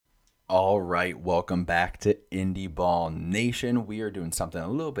All right, welcome back to Indy Ball Nation. We are doing something a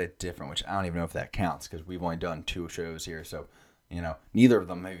little bit different, which I don't even know if that counts because we've only done 2 shows here. So, neither of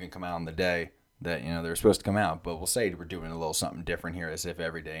them have even come out on the day that, they're supposed to come out. But we'll say we're doing a little something different here, as if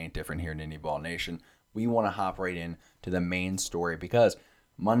every day ain't different here in Indy Ball Nation. We want to hop right in to the main story because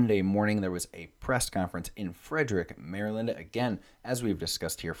Monday morning there was a press conference in Frederick, Maryland. Again, as we've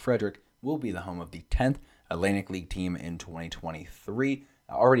discussed here, Frederick will be the home of the 10th Atlantic League team in 2023.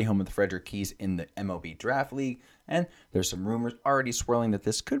 Already home with the Frederick Keys in the MLB Draft League, and there's some rumors already swirling that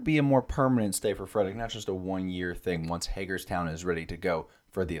this could be a more permanent stay for Frederick, not just a one-year thing once Hagerstown is ready to go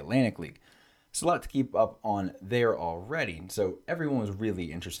for the Atlantic League. It's a lot to keep up on there already, so everyone was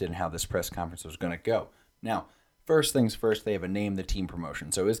really interested in how this press conference was going to go. Now, first things first, they have a name the team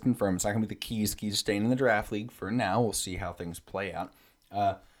promotion, so it's confirmed it's not going to be the Keys. Keys are staying in the Draft League for now. We'll see how things play out.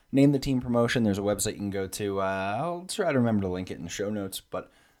 Name the team promotion. There's a website you can go to. I'll try to remember to link it in the show notes, but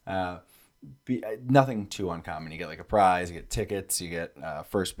nothing too uncommon. You get like a prize, you get tickets, you get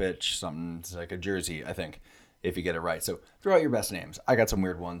first pitch, something it's like a jersey, I think, if you get it right. So throw out your best names. I got some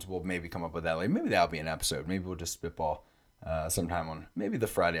weird ones. We'll maybe come up with that later. Maybe that'll be an episode. Maybe we'll just spitball sometime on maybe the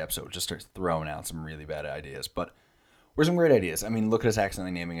Friday episode. Just start throwing out some really bad ideas. But we're some great ideas. I mean, look at us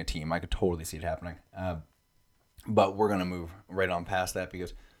accidentally naming a team. I could totally see it happening. But we're going to move right on past that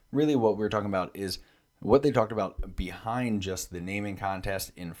because really what we're talking about is what they talked about behind just the naming contest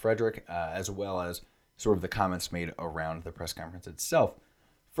in Frederick, as well as sort of the comments made around the press conference itself.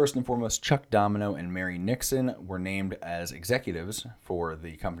 First and foremost, Chuck Domino and Mary Nixon were named as executives for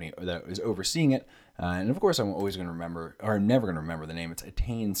the company that is overseeing it. And of course, I'm always going to remember, or I'm never going to remember the name. It's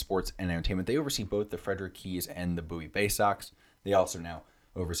Attain Sports and Entertainment. They oversee both the Frederick Keys and the Bowie Bay Sox. They also now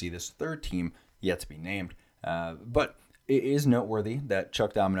oversee this third team yet to be named. But it is noteworthy that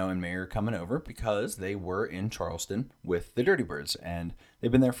Chuck Domino and Mayer are coming over because they were in Charleston with the Dirty Birds, and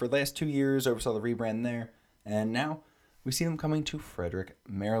they've been there for the last 2 years, oversaw the rebrand there, and now we see them coming to Frederick,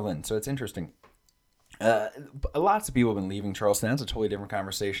 Maryland. So it's interesting. Lots of people have been leaving Charleston. That's a totally different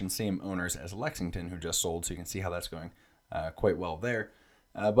conversation. Same owners as Lexington, who just sold, so you can see how that's going quite well there.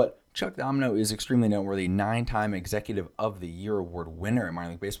 But Chuck Domino is extremely noteworthy, 9-time Executive of the Year award winner in minor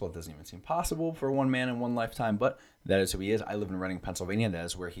league baseball. It doesn't even seem possible for one man in one lifetime, but that is who he is. I live in Reading, Pennsylvania. That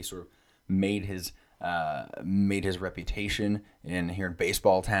is where he sort of made his reputation here in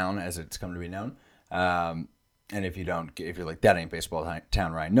baseball town, as it's come to be known. And if you're like, that ain't baseball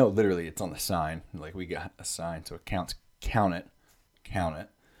town, Ryan. No, literally, it's on the sign. Like, we got a sign, so it counts. Count it.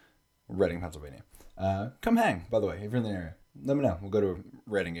 Reading, Pennsylvania. Come hang, by the way, if you're in the area. Let me know. We'll go to a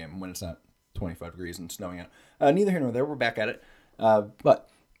Reading game when it's not 25 degrees and snowing out. Neither here nor there. We're back at it. But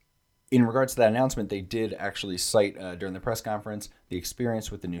in regards to that announcement, they did actually cite during the press conference the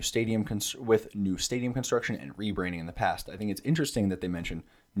experience with the new stadium construction and rebranding in the past. I think it's interesting that they mentioned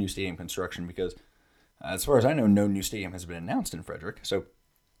new stadium construction because, as far as I know, no new stadium has been announced in Frederick. So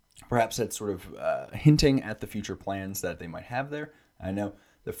perhaps that's sort of hinting at the future plans that they might have there. I know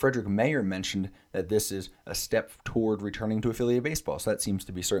the Frederick mayor mentioned that this is a step toward returning to affiliate baseball. So that seems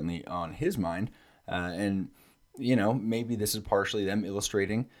to be certainly on his mind. And, maybe this is partially them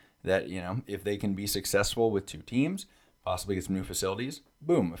illustrating that, if they can be successful with 2 teams, possibly get some new facilities,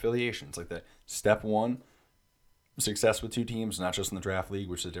 boom, affiliations. Like that step 1, success with 2 teams, not just in the draft league,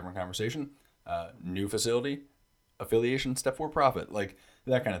 which is a different conversation. New facility, affiliation, step 4, profit. Like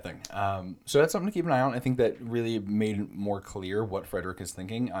that kind of thing. So that's something to keep an eye on. I think that really made it more clear what Frederick is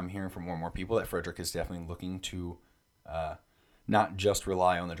thinking. I'm hearing from more and more people that Frederick is definitely looking to not just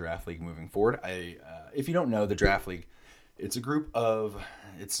rely on the draft league moving forward. If you don't know, the draft league, it's a group of,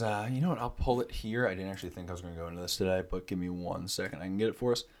 I'll pull it here. I didn't actually think I was going to go into this today, but give me 1 second. I can get it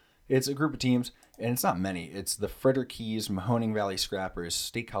for us. It's a group of teams, and it's not many. It's the Frederick Keys, Mahoning Valley Scrappers,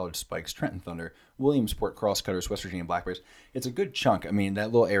 State College Spikes, Trenton Thunder, Williamsport Crosscutters, West Virginia Blackbears. It's a good chunk. I mean,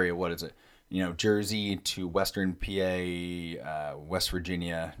 that little area, what is it? Jersey to Western PA, West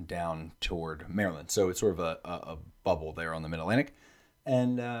Virginia, down toward Maryland. So it's sort of a bubble there on the Mid-Atlantic.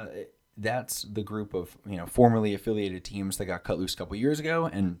 And that's the group of, formerly affiliated teams that got cut loose a couple years ago.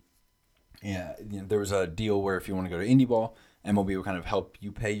 And there was a deal where if you want to go to Indy Ball, MLB will kind of help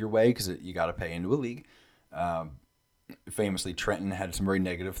you pay your way because you got to pay into a league. Famously, Trenton had some very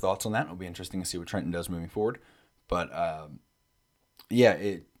negative thoughts on that. It'll be interesting to see what Trenton does moving forward. But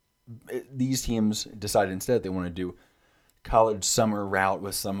these teams decided instead they want to do college summer route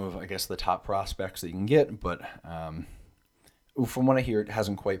with some of, I guess, the top prospects that you can get. But from what I hear, it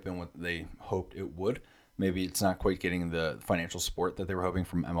hasn't quite been what they hoped it would. Maybe it's not quite getting the financial support that they were hoping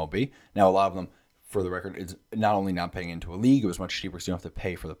from MLB. Now, a lot of them, for the record, it's not only not paying into a league, it was much cheaper because you don't have to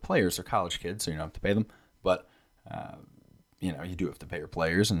pay for the players. They're college kids, so you don't have to pay them. But you do have to pay your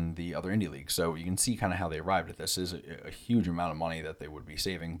players and the other indie leagues. So you can see kind of how they arrived at this. Is a huge amount of money that they would be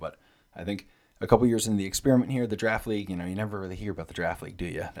saving. But I think a couple years into the experiment here, the draft league, you never really hear about the draft league, do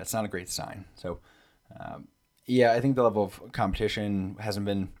you? That's not a great sign. So, I think the level of competition hasn't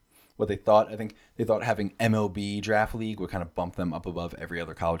been what they thought. I think they thought having MLB draft league would kind of bump them up above every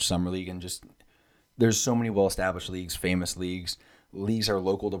other college summer league. And just there's so many well-established leagues, famous leagues. Leagues are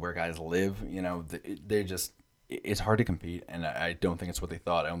local to where guys live. They just, it's hard to compete. And I don't think it's what they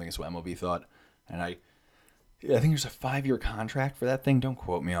thought. I don't think it's what MLB thought. And I think there's a 5-year contract for that thing. Don't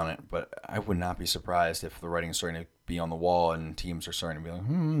quote me on it, but I would not be surprised if the writing is starting to be on the wall and teams are starting to be like,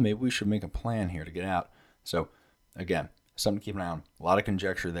 maybe we should make a plan here to get out. So, again, something to keep an eye on. A lot of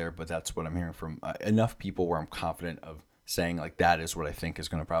conjecture there, but that's what I'm hearing from enough people where I'm confident of saying, like, that is what I think is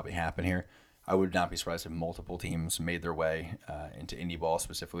going to probably happen here. I would not be surprised if multiple teams made their way into Indy ball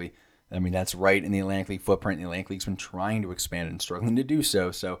specifically. I mean, that's right in the Atlantic League footprint. The Atlantic League's been trying to expand and struggling to do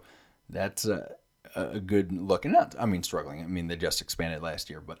so. So that's a good look. And not, struggling. I mean, they just expanded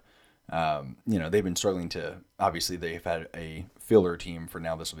last year, but, they've been struggling to, obviously, they've had a filler team for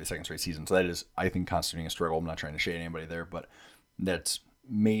now. This will be the second straight season. So that is, I think, constituting a struggle. I'm not trying to shade anybody there, but that's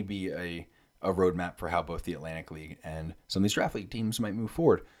maybe a roadmap for how both the Atlantic League and some of these draft league teams might move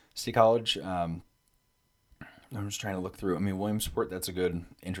forward. State College, I'm just trying to look through. Williamsport, that's a good,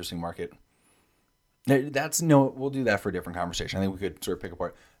 interesting market. We'll do that for a different conversation. I think we could sort of pick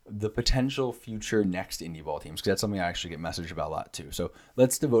apart the potential future next indie ball teams, because that's something I actually get messaged about a lot too. So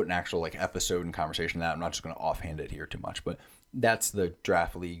let's devote an actual episode and conversation to that. I'm not just going to offhand it here too much, but that's the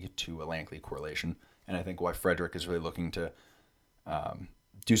draft league to Atlantic League correlation. And I think why Frederick is really looking to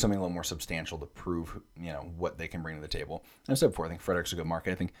do something a little more substantial to prove, what they can bring to the table. And I've said before, I think Frederick's a good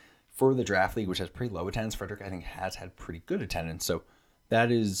market. I think for the draft league, which has pretty low attendance, Frederick, I think, has had pretty good attendance. So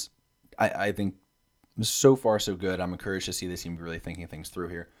that is, I think, so far so good. I'm encouraged to see they seem to be really thinking things through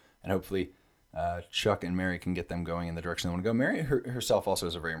here. And hopefully Chuck and Mary can get them going in the direction they want to go. Mary herself also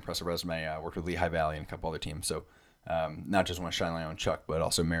has a very impressive resume. Worked with Lehigh Valley and a couple other teams. So not just want to shine light on Chuck, but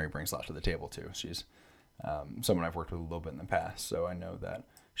also Mary brings a lot to the table too. She's someone I've worked with a little bit in the past. So I know that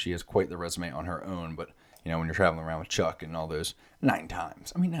she has quite the resume on her own. But, when you're traveling around with Chuck and all those 9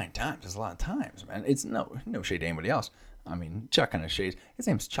 times. 9 times is a lot of times, man. It's no shade to anybody else. Chuck kind of shades. His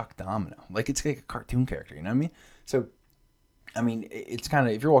name's Chuck Domino. It's like a cartoon character, you know what I mean? So, it's kind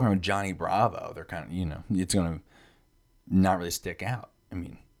of, if you're walking around with Johnny Bravo, they're kind of, it's going to not really stick out.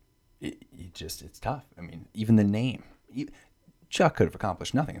 It's tough. Even the name. Chuck could have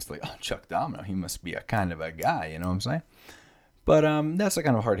accomplished nothing. It's like, Chuck Domino, he must be a kind of a guy, you know what I'm saying? But that's the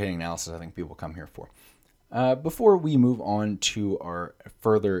kind of hard-hitting analysis I think people come here for. Before we move on to our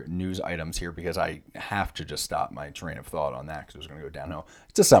further news items here, because I have to just stop my train of thought on that because it was going to go downhill.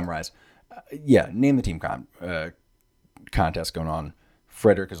 To summarize, name the team contest going on.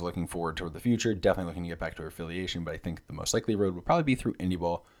 Frederick is looking forward toward the future, definitely looking to get back to affiliation, but I think the most likely road would probably be through Indy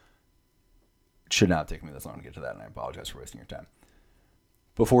ball. It should not take me this long to get to that, and I apologize for wasting your time.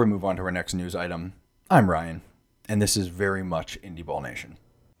 Before we move on to our next news item, I'm Ryan, and this is very much Indy Ball Nation.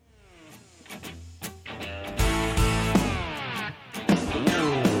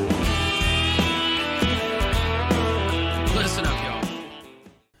 Listen up, y'all.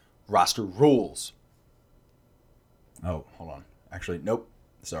 Roster rules. Oh, hold on. Actually, nope.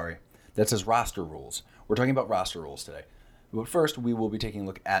 Sorry. That says roster rules. We're talking about roster rules today. But first, we will be taking a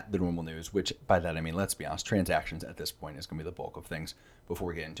look at the normal news, which by that I mean, let's be honest, transactions at this point is going to be the bulk of things before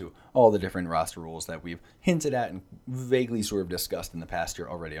we get into all the different roster rules that we've hinted at and vaguely sort of discussed in the past year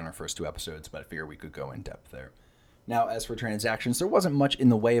already on our first 2 episodes, but I figure we could go in depth there. Now, as for transactions, there wasn't much in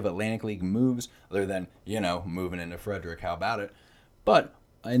the way of Atlantic League moves other than, moving into Frederick. How about it? But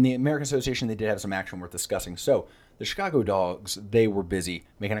in the American Association, they did have some action worth discussing. So the Chicago Dogs, they were busy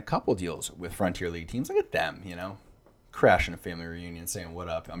making a couple deals with Frontier League teams. Look at them, crashing a family reunion saying, what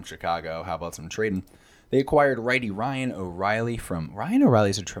up, I'm Chicago, how about some trading? They acquired righty Ryan O'Reilly Ryan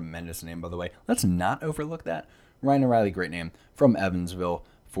O'Reilly's a tremendous name, by the way. Let's not overlook that. Ryan O'Reilly, great name, from Evansville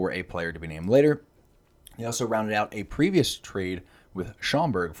for a player to be named later. They also rounded out a previous trade with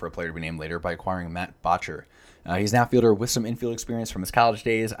Schaumburg for a player to be named later by acquiring Matt Botcher. He's an outfielder with some infield experience from his college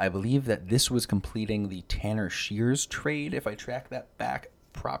days. I believe that this was completing the Tanner Shears trade, if I track that back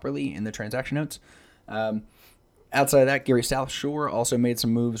properly in the transaction notes. Outside of that, Gary South Shore also made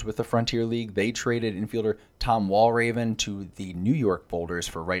some moves with the Frontier League. They traded infielder Tom Walraven to the New York Boulders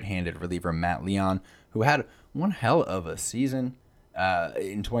for right-handed reliever Matt Leon, who had one hell of a season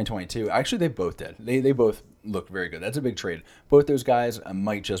in 2022. Actually, they both did. They both looked very good. That's a big trade. Both those guys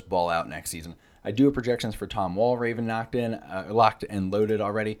might just ball out next season. I do have projections for Tom Walraven locked and loaded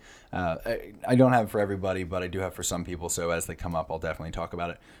already. I don't have it for everybody, but I do have for some people. So as they come up, I'll definitely talk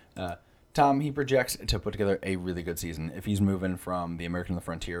about it. Tom, he projects to put together a really good season. If he's moving from the American to the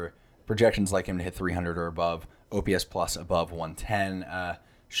Frontier, projections like him to hit 300 or above, OPS plus above 110,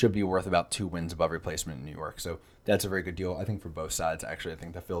 should be worth about 2 wins above replacement in New York. So that's a very good deal, I think, for both sides. Actually, I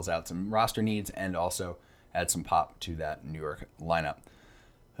think that fills out some roster needs and also adds some pop to that New York lineup.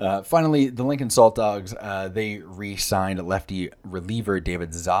 Finally, the Lincoln Salt Dogs, they re-signed lefty reliever David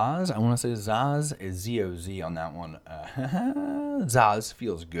Zaz. I want to say Zaz is Z-O-Z on that one. Zaz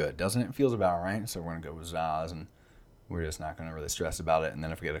feels good, doesn't it? It feels about right, so we're going to go with Zaz, and we're just not going to really stress about it. And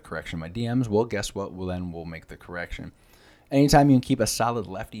then if we get a correction in my DMs, well, guess what? We'll make the correction. Anytime you can keep a solid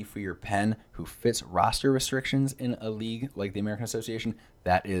lefty for your pen who fits roster restrictions in a league like the American Association,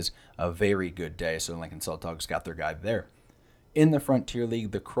 that is a very good day. So Lincoln Salt Dogs got their guy there. In the Frontier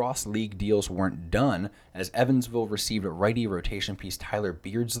League, the cross-league deals weren't done, as Evansville received righty rotation piece Tyler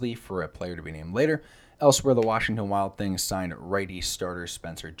Beardsley for a player to be named later. Elsewhere, the Washington Wild Things signed righty starter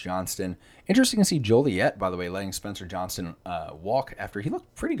Spencer Johnston. Interesting to see Joliet, by the way, letting Spencer Johnston walk after he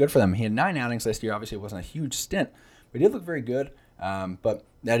looked pretty good for them. He had 9 outings last year. Obviously, it wasn't a huge stint, but he did look very good. But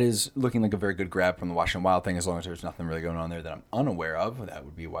that is looking like a very good grab from the Washington Wild Thing, as long as there's nothing really going on there that I'm unaware of. That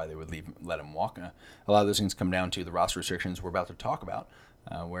would be why they would let him walk. A lot of those things come down to the roster restrictions we're about to talk about,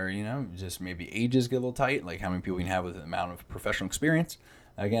 where, just maybe ages get a little tight, like how many people you can have with the amount of professional experience.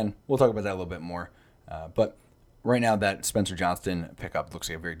 Again, we'll talk about that a little bit more. But right now, that Spencer Johnston pickup looks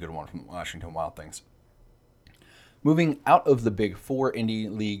like a very good one from the Washington Wild Things. Moving out of the big 4 Indy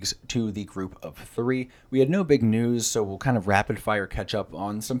leagues to the group of 3, we had no big news, so we'll kind of rapid fire catch up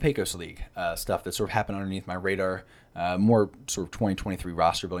on some Pecos League stuff that sort of happened underneath my radar, more sort of 2023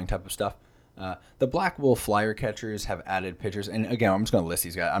 roster building type of stuff. The Black Wolf Flyer catchers have added pitchers, and again, I'm just going to list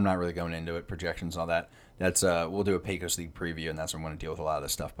these guys. I'm not really going into it, projections and all that. That's we'll do a Pecos League preview, and that's when I'm going to deal with a lot of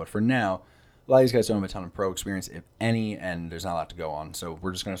this stuff. But for now, a lot of these guys don't have a ton of pro experience, if any, and there's not a lot to go on. So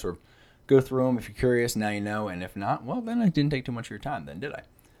we're just going to sort of go through them. If you're curious, now you know. And if not, well, then I didn't take too much of your time then, did I?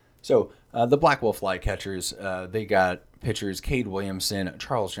 So the Black Wolf Fly catchers, they got pitchers Cade Williamson,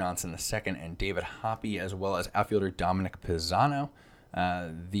 Charles Johnson II, and David Hoppy, as well as outfielder Dominic Pisano.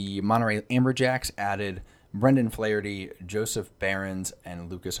 The Monterey Amberjacks added Brendan Flaherty, Joseph Barons, and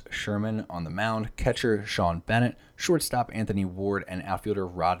Lucas Sherman on the mound, catcher Sean Bennett, shortstop Anthony Ward, and outfielder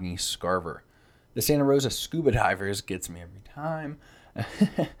Rodney Scarver. The Santa Rosa Scuba Divers, gets me every time,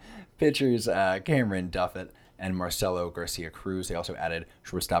 pitchers Cameron Duffett and Marcelo Garcia Cruz. They also added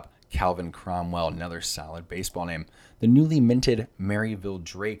shortstop Calvin Cromwell, another solid baseball name. The newly minted Maryville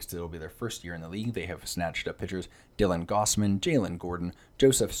Drakes, that will be their first year in the league. They have snatched up pitchers Dylan Gossman, Jalen Gordon,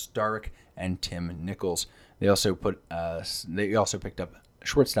 Joseph Stark, and Tim Nichols. They also picked up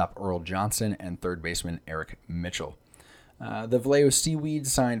shortstop Earl Johnson and third baseman Eric Mitchell. The Vallejo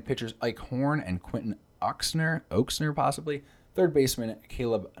Seaweeds signed pitchers Ike Horn and Quentin Oaksner possibly. Third baseman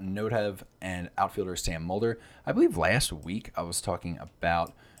Caleb Notev and outfielder Sam Mulder. I believe last week I was talking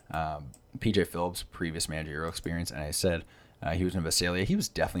about PJ Phillips' previous managerial experience, and I said he was in Visalia. He was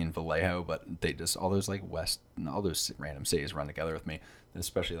definitely in Vallejo, but they just all those random cities run together with me,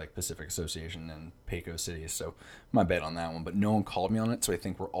 especially like Pacific Association and Pecos cities. So my bet on that one, but no one called me on it, so I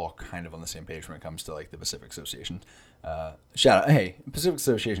think we're all kind of on the same page when it comes to like the Pacific Association. Shout out, hey, Pacific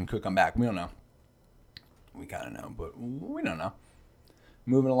Association could come back. We don't know. We kind of know, but we don't know.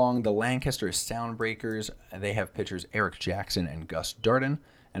 Moving along, the Lancaster Soundbreakers, they have pitchers Eric Jackson and Gus Darden.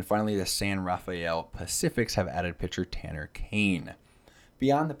 And finally, the San Rafael Pacifics have added pitcher Tanner Kane.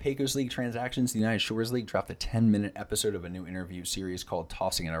 Beyond the Pecos League transactions, the United Shores League dropped a 10-minute episode of a new interview series called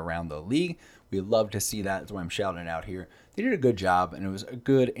Tossing It Around the League. We love to see that. That's why I'm shouting it out here. They did a good job, and it was a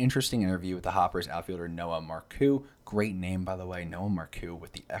good, interesting interview with the Hoppers outfielder Noah Marcoux. Great name, by the way, Noah Marcoux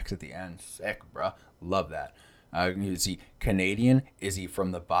with the X at the end. Sick, bruh. Love that. Is he Canadian? Is he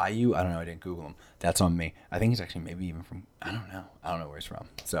from the Bayou? I don't know. I didn't Google him. That's on me. I think he's actually maybe even from, I don't know where he's from.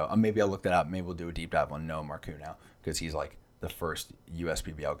 So maybe I'll look that up. Maybe we'll do a deep dive on Noah Marcoux now, because he's like the first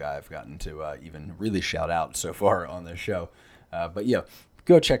USPBL guy I've gotten to even really shout out so far on this show. But yeah,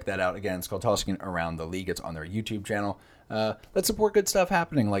 go check that out. Again, it's called Tossing It Around the League. It's on their YouTube channel. Let's support good stuff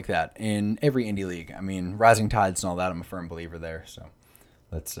happening like that in every indie league. I mean, rising tides and all that, I'm a firm believer there. So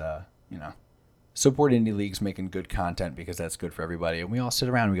let's, support indie leagues making good content, because that's good for everybody. And we all sit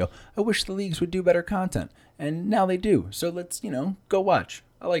around and we go, I wish the leagues would do better content. And now they do. So let's, go watch.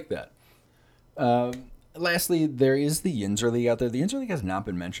 I like that. Lastly, there is the Yinzer League out there. The Yinzer League has not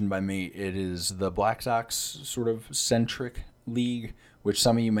been mentioned by me. It is the Black Sox sort of centric league, which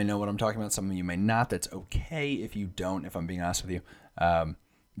some of you may know what I'm talking about. Some of you may not. That's okay if you don't, if I'm being honest with you.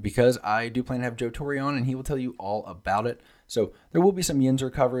 because I do plan to have Joe Torre on, and he will tell you all about it. So there will be some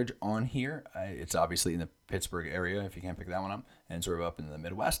Yinzer coverage on here. It's obviously in the Pittsburgh area, if you can't pick that one up, and sort of up in the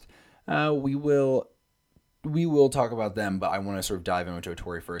Midwest. We will talk about them, but I want to sort of dive in with Joe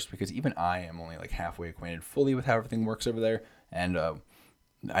Torre first, because even I am only like halfway acquainted fully with how everything works over there, and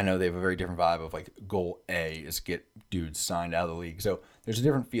I know they have a very different vibe of like goal A is get dudes signed out of the league. So there's a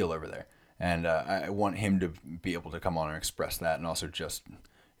different feel over there, and I want him to be able to come on and express that, and also just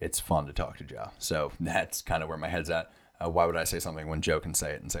it's fun to talk to Joe. So that's kind of where my head's at. Why would I say something when Joe can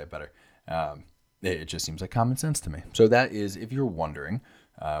say it and say it better? It just seems like common sense to me. So that is, if you're wondering,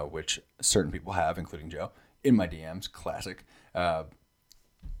 which certain people have, including Joe, in my DMs, classic.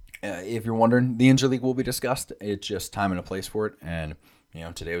 If you're wondering, the Injury League will be discussed. It's just time and a place for it. And,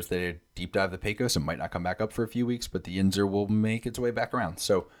 today was the deep dive of the Pecos. It might not come back up for a few weeks, but the Yinzer will make its way back around.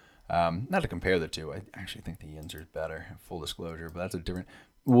 So, not to compare the two. I actually think the Yinzer is better, full disclosure, but that's a different...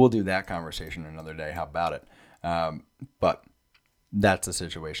 We'll do that conversation another day. How about it? But that's the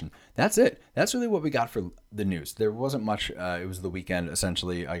situation. That's it. That's really what we got for the news. There wasn't much. It was the weekend,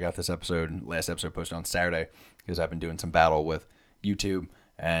 essentially. I got this last episode posted on Saturday because I've been doing some battle with YouTube,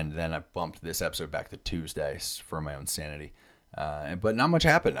 and then I bumped this episode back to Tuesday for my own sanity. But not much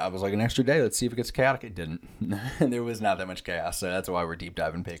happened. I was like, an extra day. Let's see if it gets chaotic. It didn't. There was not that much chaos. So that's why we're deep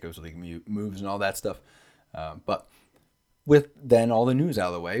diving Pecos League moves and all that stuff. But with then all the news out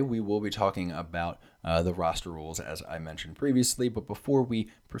of the way, we will be talking about the roster rules, as I mentioned previously. But before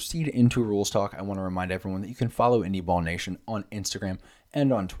we proceed into rules talk, I want to remind everyone that you can follow Indy Ball Nation on Instagram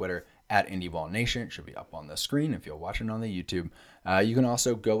and on Twitter at Indy Ball Nation. It should be up on the screen if you're watching on the YouTube. You can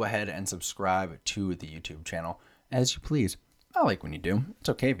also go ahead and subscribe to the YouTube channel as you please. I like when you do. It's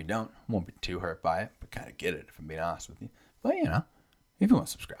okay if you don't. I won't be too hurt by it, but kind of get it if I'm being honest with you. But, if you want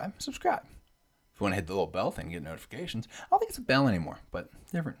to subscribe, subscribe. If you want to hit the little bell thing, get notifications. I don't think it's a bell anymore, but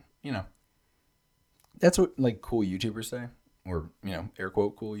different, That's what, like, cool YouTubers say, or, air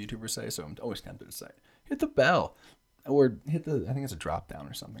quote, cool YouTubers say, so I'm always tempted to say, hit the bell, or hit I think it's a drop down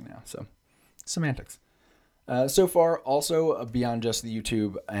or something now, so semantics. So far, also, beyond just the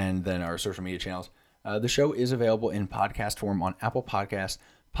YouTube and then our social media channels, the show is available in podcast form on Apple Podcasts,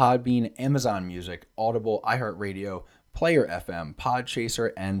 Podbean, Amazon Music, Audible, iHeartRadio, Player FM,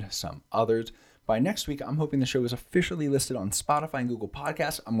 Podchaser, and some others. By next week, I'm hoping the show is officially listed on Spotify and Google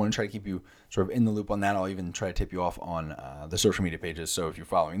Podcasts. I'm going to try to keep you sort of in the loop on that. I'll even try to tip you off on the social media pages. So if you're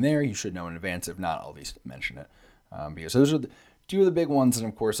following there, you should know in advance. If not, I'll at least mention it. Because those are two of the big ones. And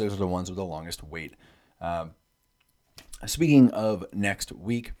of course, those are the ones with the longest wait. Speaking of next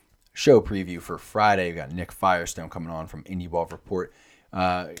week, show preview for Friday. We got Nick Firestone coming on from Indy Ball Report.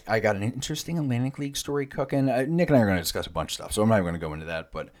 I got an interesting Atlantic League story cooking. Nick and I are going to discuss a bunch of stuff, so I'm not even going to go into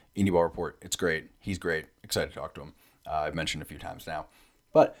that. But Indy Ball Report, it's great. He's great. Excited to talk to him. I've mentioned a few times now.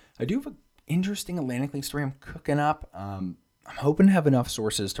 But I do have an interesting Atlantic League story I'm cooking up. I'm hoping to have enough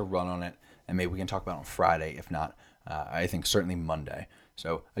sources to run on it, and maybe we can talk about it on Friday. If not, I think certainly Monday.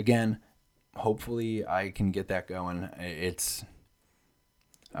 So again, hopefully I can get that going.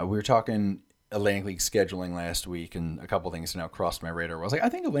 We were talking Atlantic League scheduling last week, and a couple things now crossed my radar. I was like, I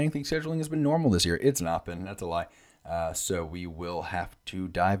think Atlantic League scheduling has been normal this year. It's not been. That's a lie. So we will have to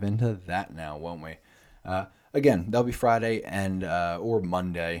dive into that now, won't we? Again, that'll be Friday and or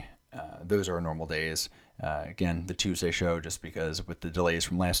Monday. Those are our normal days. Again, the Tuesday show, just because with the delays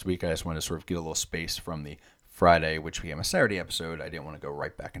from last week, I just wanted to sort of get a little space from the Friday, which became a Saturday episode. I didn't want to go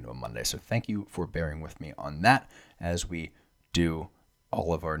right back into a Monday. So thank you for bearing with me on that as we do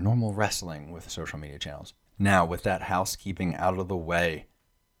all of our normal wrestling with social media channels. Now, with that housekeeping out of the way,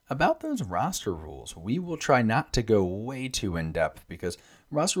 about those roster rules, we will try not to go way too in-depth because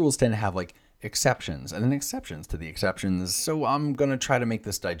roster rules tend to have like exceptions and then exceptions to the exceptions. So I'm going to try to make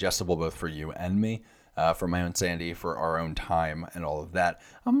this digestible both for you and me, for my own sanity, for our own time and all of that.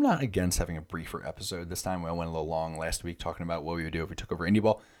 I'm not against having a briefer episode this time. I went a little long last week talking about what we would do if we took over Indy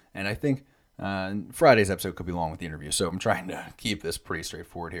Ball, and I think Friday's episode could be long with the interview, so I'm trying to keep this pretty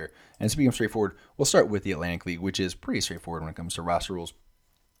straightforward here. And speaking of straightforward, we'll start with the Atlantic League, which is pretty straightforward when it comes to roster rules.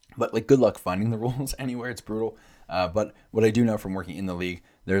 But like, good luck finding the rules anywhere. It's brutal. But what I do know from working in the league,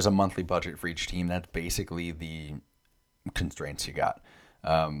 there's a monthly budget for each team. That's basically the constraints you got.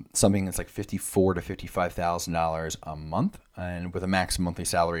 Something that's like $54,000 to $55,000 a month, and with a max monthly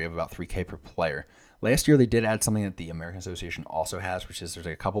salary of about $3,000 per player. Last year, they did add something that the American Association also has, which is there's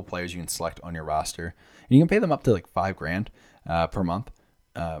like a couple players you can select on your roster, and you can pay them up to like $5,000 per month.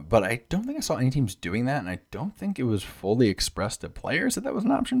 But I don't think I saw any teams doing that, and I don't think it was fully expressed to players that was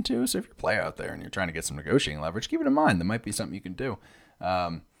an option too. So if you're a player out there and you're trying to get some negotiating leverage, keep it in mind. That might be something you can do.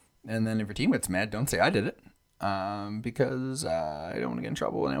 And then if your team gets mad, don't say I did it. because I don't want to get in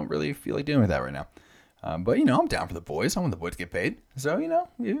trouble and I don't really feel like dealing with that right now. But, I'm down for the boys. I want the boys to get paid. So,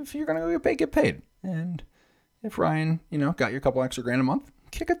 if you're going to go get paid. And if Ryan, got you a couple extra grand a month,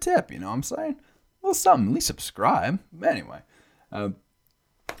 kick a tip, you know what I'm saying? Well, something, at least subscribe. Anyway.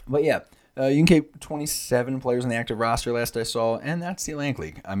 But yeah, you can keep 27 players on the active roster last I saw, and that's the Atlantic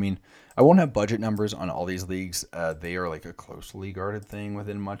League. I mean, I won't have budget numbers on all these leagues. They are like a closely guarded thing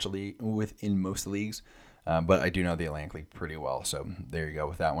within most leagues. But I do know the Atlantic League pretty well, so there you go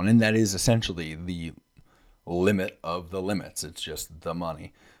with that one. And that is essentially the limit of the limits. It's just the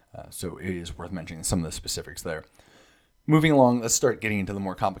money. So it is worth mentioning some of the specifics there. Moving along, let's start getting into the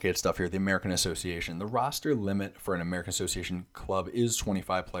more complicated stuff here. The American Association. The roster limit for an American Association club is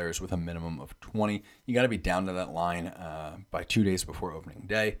 25 players with a minimum of 20. You got to be down to that line by 2 days before opening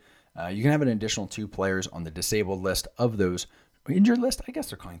day. You can have an additional 2 players on the disabled list of those. Injured list? I guess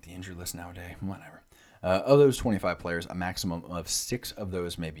they're calling it the injured list nowadays. Whatever. Of those 25 players, a maximum of 6 of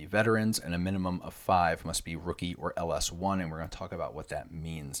those may be veterans, and a minimum of 5 must be rookie or LS1, and we're going to talk about what that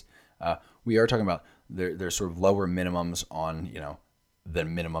means. We are talking about there's sort of lower minimums on, the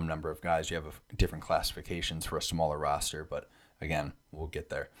minimum number of guys. You have different classifications for a smaller roster, but again, we'll get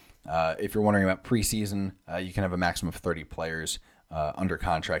there. If you're wondering about preseason, you can have a maximum of 30 players under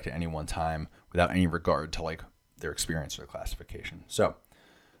contract at any one time without any regard to like their experience or classification. So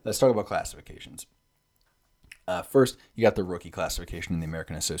let's talk about classifications. First, you got the rookie classification in the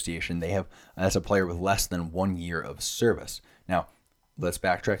American Association. They have that's a player with less than 1 year of service. Now, let's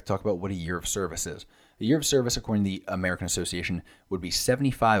backtrack to talk about what a year of service is. A year of service, according to the American Association, would be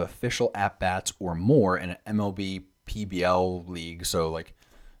 75 official at-bats or more in an MLB PBL league. So, like,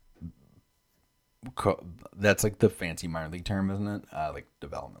 that's like the fancy minor league term, isn't it? Like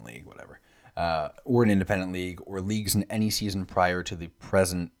development league, whatever. Or an independent league, or leagues in any season prior to the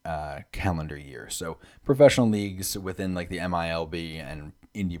present calendar year. So professional leagues within like the MILB and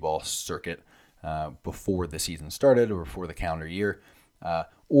Indy ball circuit before the season started or before the calendar year.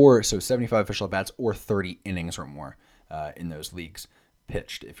 Or so 75 official at-bats or 30 innings or more in those leagues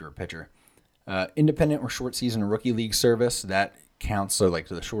pitched if you're a pitcher. Independent or short season rookie league service, that counts. So like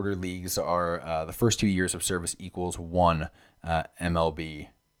the shorter leagues are the first 2 years of service equals 1 MLB.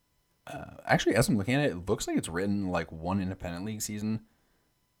 Actually, as I'm looking at it, it looks like it's written like 1 independent league season.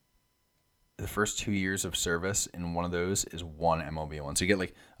 The first 2 years of service in one of those is 1 MLB one. So you get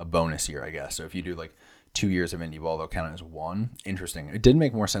like a bonus year, I guess. So if you do like 2 years of Indy ball, they'll count it as 1. Interesting. It did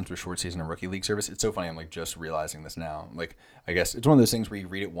make more sense with short season and rookie league service. It's so funny. I'm like just realizing this now. Like, I guess it's one of those things where you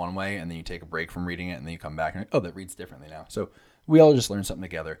read it one way and then you take a break from reading it and then you come back and, oh, that reads differently now. So we all just learned something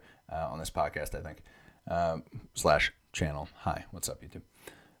together on this podcast, I think, / channel. Hi, what's up, YouTube?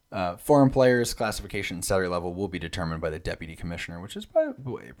 Foreign players' classification and salary level will be determined by the deputy commissioner, which is, by the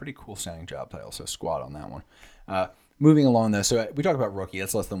way, a pretty cool sounding job title, so squat on that one. Moving along, though, so we talked about rookie.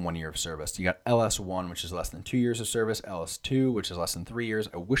 That's less than 1 year of service. You got LS1, which is less than 2 years of service. LS2, which is less than 3 years.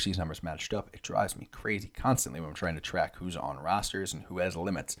 I wish these numbers matched up. It drives me crazy constantly when I'm trying to track who's on rosters and who has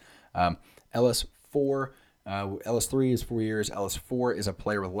limits. LS4, LS3 is 4 years. LS4 is a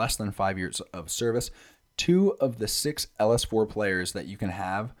player with less than 5 years of service. 2 of the 6 LS4 players that you can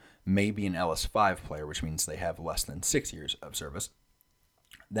have may be an LS5 player, which means they have less than 6 years of service.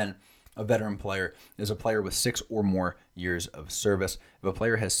 Then a veteran player is a player with 6 or more years of service. If a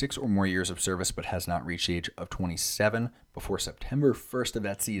player has 6 or more years of service but has not reached the age of 27 before September 1st of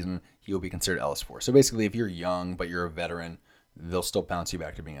that season, he will be considered LS4. So basically, if you're young but you're a veteran, they'll still bounce you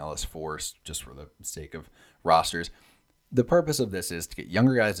back to being LS4 just for the sake of rosters. The purpose of this is to get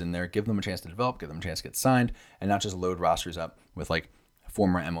younger guys in there, give them a chance to develop, give them a chance to get signed, and not just load rosters up with like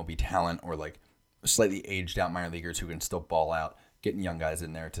former MLB talent or like slightly aged out minor leaguers who can still ball out, getting young guys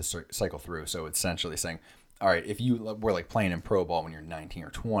in there to cycle through. So it's essentially saying, all right, if you were like playing in pro ball when you're 19 or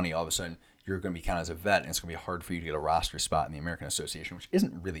 20, all of a sudden you're going to be counted as a vet, and it's going to be hard for you to get a roster spot in the American Association, which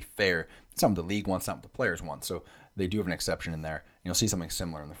isn't really fair. It's not what the league wants, not what the players want. So they do have an exception in there. And you'll see something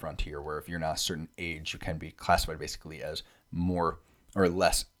similar in the Frontier, where if you're not a certain age, you can be classified basically as more or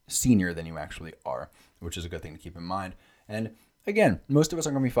less senior than you actually are, which is a good thing to keep in mind. And again, most of us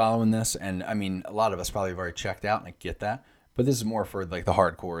are going to be following this, and I mean, a lot of us probably have already checked out, and I get that. But this is more for like the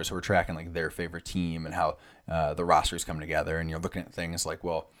hardcores who are tracking like their favorite team and how the rosters come together. And you're looking at things like,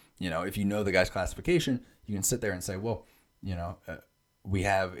 well, if you know the guy's classification, you can sit there and say, well, we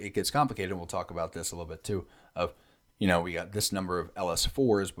have, it gets complicated. We'll talk about this a little bit too of, we got this number of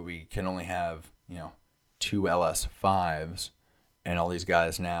LS4s, but we can only have, 2 LS5s. And all these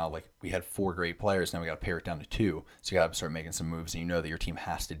guys now, like we had 4 great players, now we got to pare it down to 2. So you got to start making some moves, and you know that your team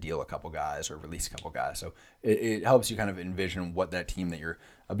has to deal a couple guys or release a couple guys. So it helps you kind of envision what that team that you're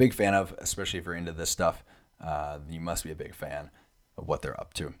a big fan of, especially if you're into this stuff, you must be a big fan of what they're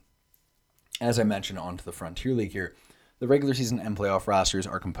up to. As I mentioned, onto the Frontier League here. The regular season and playoff rosters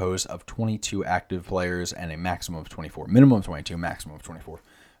are composed of 22 active players and a maximum of 24. Minimum of 22, maximum of 24.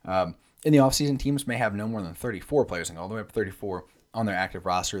 In the offseason, teams may have no more than 34 players, and all the way up to 34 on their active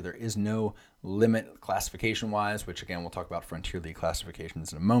roster. There is no limit classification-wise, which, again, we'll talk about Frontier League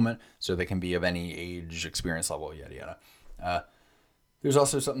classifications in a moment, so they can be of any age, experience level, yada, yada. There's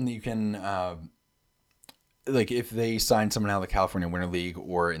also something that you can... like if they sign someone out of the California Winter League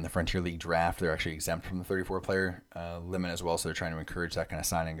or in the Frontier League draft, they're actually exempt from the 34-player limit as well. So they're trying to encourage that kind of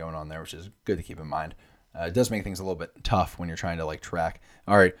signing going on there, which is good to keep in mind. It does make things a little bit tough when you're trying to like track,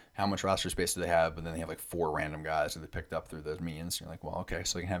 all right, how much roster space do they have? But then they have like 4 random guys that they picked up through those means. You're like, well, okay,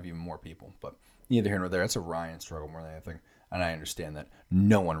 so they can have even more people. But neither here nor there. It's a Ryan struggle more than anything. And I understand that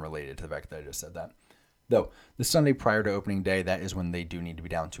no one related to the fact that I just said that. Though, the Sunday prior to opening day, that is when they do need to be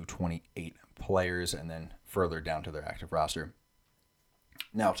down to 28 players and then further down to their active roster.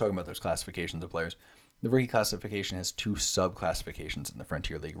 Now, talking about those classifications of players, the rookie classification has 2 sub-classifications in the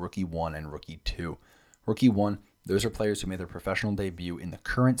Frontier League, Rookie 1 and Rookie 2. Rookie 1, those are players who made their professional debut in the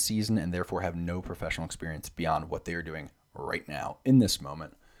current season and therefore have no professional experience beyond what they are doing right now in this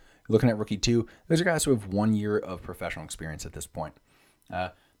moment. Looking at Rookie 2, those are guys who have 1 year of professional experience at this point.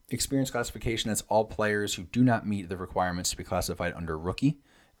 Experience classification is all players who do not meet the requirements to be classified under rookie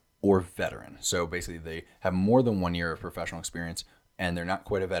or veteran. So basically they have more than 1 year of professional experience and they're not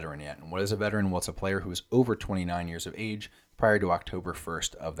quite a veteran yet. And what is a veteran? Well, it's a player who is over 29 years of age prior to October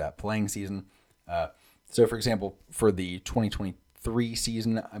 1st of that playing season. So for example, for the 2023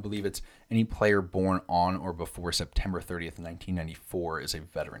 season, I believe it's any player born on or before September 30th, 1994 is a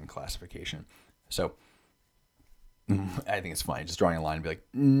veteran classification. So I think it's funny just drawing a line and be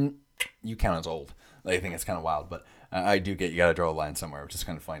like, you count as old. I think it's kind of wild, but I do get you got to draw a line somewhere, which is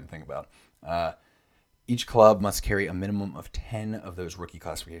kind of funny to think about. Each club must carry a minimum of 10 of those rookie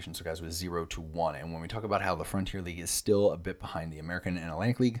classifications, so guys with 0 to 1. And when we talk about how the Frontier League is still a bit behind the American and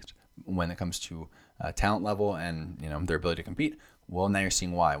Atlantic League when it comes to talent level and their ability to compete, well, now you're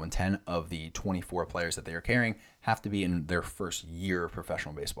seeing why. When 10 of the 24 players that they are carrying have to be in their first year of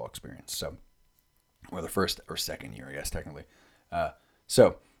professional baseball experience. So, or the first or second year, I guess, technically.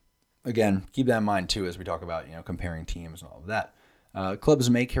 So, again, keep that in mind, too, as we talk about, comparing teams and all of that. Clubs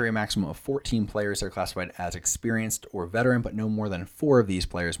may carry a maximum of 14 players that are classified as experienced or veteran, but no more than 4 of these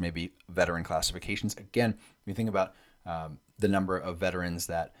players may be veteran classifications. Again, when you think about the number of veterans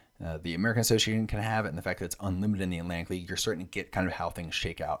that the American Association can have and the fact that it's unlimited in the Atlantic League, you're starting to get kind of how things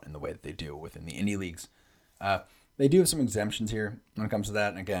shake out in the way that they do within the Indy leagues. They do have some exemptions here when it comes to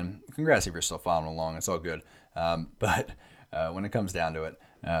that. And again, congrats if you're still following along. It's all good. But when it comes down to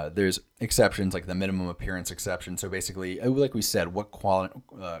it, there's exceptions like the minimum appearance exception. So basically, like we said, what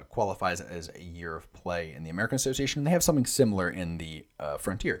qualifies as a year of play in the American Association, they have something similar in the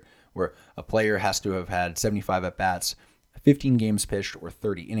Frontier, where a player has to have had 75 at-bats, 15 games pitched, or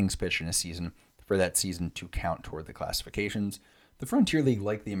 30 innings pitched in a season for that season to count toward the classifications. The Frontier League,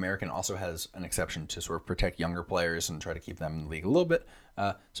 like the American, also has an exception to sort of protect younger players and try to keep them in the league a little bit.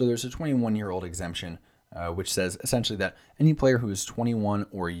 So there's a 21-year-old exemption, which says essentially that any player who is 21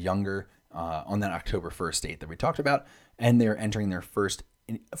 or younger on that October 1st date that we talked about, and they're entering their first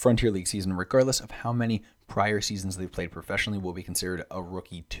Frontier League season, regardless of how many prior seasons they've played professionally, will be considered a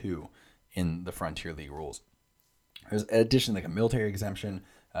Rookie 2 in the Frontier League rules. There's in addition like a military exemption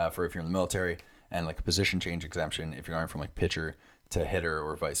for if you're in the military, and like a position change exemption if you're going from like pitcher to hitter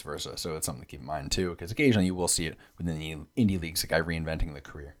or vice versa. So it's something to keep in mind too, because occasionally you will see it within the Indy leagues, a guy reinventing the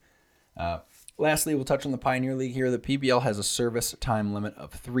career. Lastly, we'll touch on the Pioneer League here. The PBL has a service time limit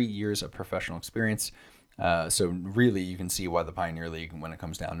of 3 years of professional experience. So really you can see why the Pioneer League, when it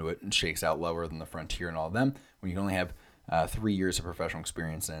comes down to it, shakes out lower than the Frontier and all of them, when you can only have 3 years of professional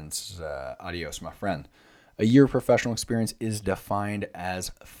experience, and it's adios, my friend. A year of professional experience is defined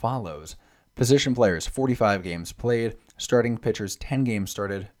as follows. Position players, 45 games played. Starting pitchers, 10 games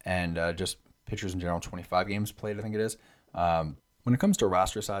started. And just pitchers in general, 25 games played, I think it is. When it comes to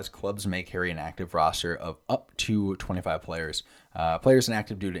roster size, clubs may carry an active roster of up to 25 players. Players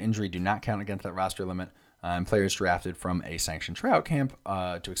inactive due to injury do not count against that roster limit. And players drafted from a sanctioned tryout camp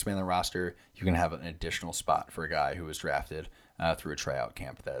to expand the roster, you can have an additional spot for a guy who was drafted through a tryout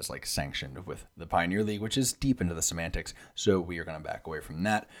camp that is like sanctioned with the Pioneer League, which is deep into the semantics. So we are going to back away from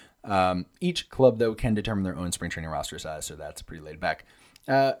that. Each club, though, can determine their own spring training roster size, so that's pretty laid back.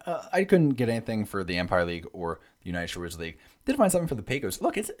 I couldn't get anything for the Empire League or the United Shores League. Did find something for the Pecos.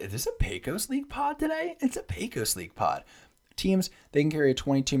 Look, is this a Pecos League pod today? It's a Pecos League pod. Teams, they can carry a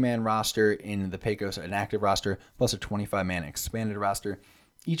 22-man roster in the Pecos, an active roster, plus a 25-man expanded roster.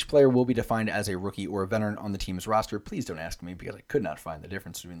 Each player will be defined as a rookie or a veteran on the team's roster. Please don't ask me because I could not find the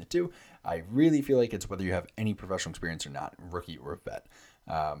difference between the two. I really feel like it's whether you have any professional experience or not, rookie or vet.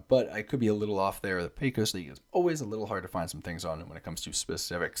 But I could be a little off there. The Pecos League is always a little hard to find some things on when it comes to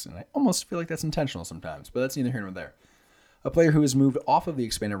specifics, and I almost feel like that's intentional sometimes, but that's neither here nor there. A player who is moved off of the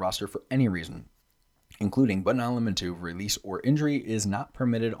expanded roster for any reason, including but not limited to release or injury, is not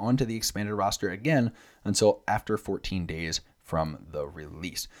permitted onto the expanded roster again until after 14 days from the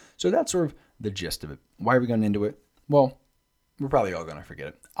release. So that's sort of the gist of it. Why are we going into it? Well, we're probably all going to forget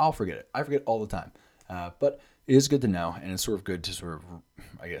it. I'll forget it. I forget all the time. But it is good to know, and it's sort of good to sort of,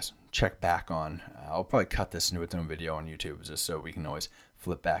 I guess, check back on. I'll probably cut this into its own video on YouTube just so we can always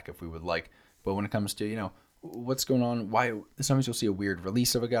flip back if we would like. But when it comes to, what's going on, why sometimes you'll see a weird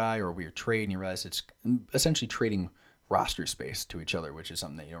release of a guy or a weird trade, and you realize it's essentially trading roster space to each other, which is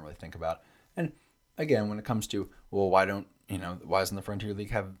something that you don't really think about. And again, when it comes to, well, why doesn't the Frontier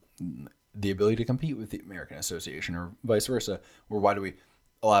League have the ability to compete with the American Association or vice versa? Or why do we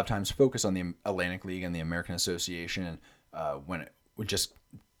a lot of times focus on the Atlantic League and the American Association, and when it would just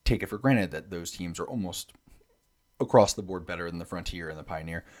take it for granted that those teams are almost across the board better than the Frontier and the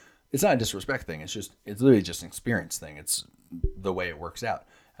Pioneer? It's not a disrespect thing. It's literally just an experience thing. It's the way it works out.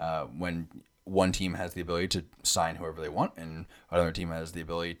 When one team has the ability to sign whoever they want, and another team has the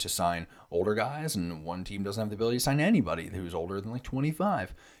ability to sign older guys, and one team doesn't have the ability to sign anybody who's older than like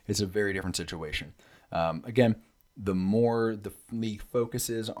 25. It's a very different situation. Again, the more the league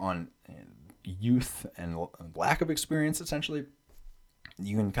focuses on youth and lack of experience, essentially,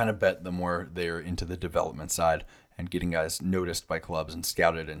 you can kind of bet the more they're into the development side and getting guys noticed by clubs and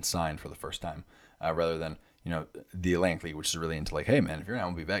scouted and signed for the first time, rather than the Atlantic League, which is really into like, hey man, if you're not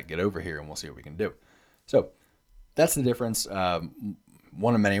gonna be back, get over here and we'll see what we can do. So that's the difference.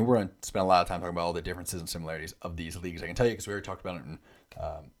 One of many. We're going to spend a lot of time talking about all the differences and similarities of these leagues. I can tell you because we already talked about it in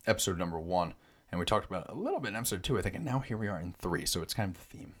episode number 1, and we talked about it a little bit in episode 2, I think, and now here we are in 3. So it's kind of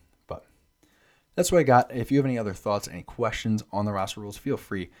the theme. But that's what I got. If you have any other thoughts, any questions on the roster rules, feel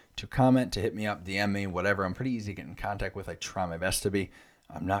free to comment, to hit me up, DM me, whatever. I'm pretty easy to get in contact with. I try my best to be.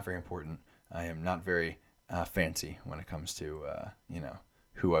 I'm not very important. I am not very fancy when it comes to,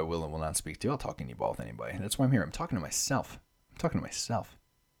 who I will and will not speak to. I'll talk any ball with anybody. That's why I'm here. I'm talking to myself.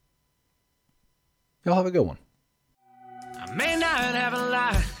 Y'all have a good one. I may not have a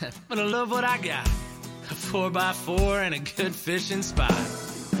lot, but I love what I got. A 4x4 and a good fishing spot.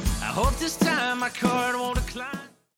 I hope this time my card won't decline.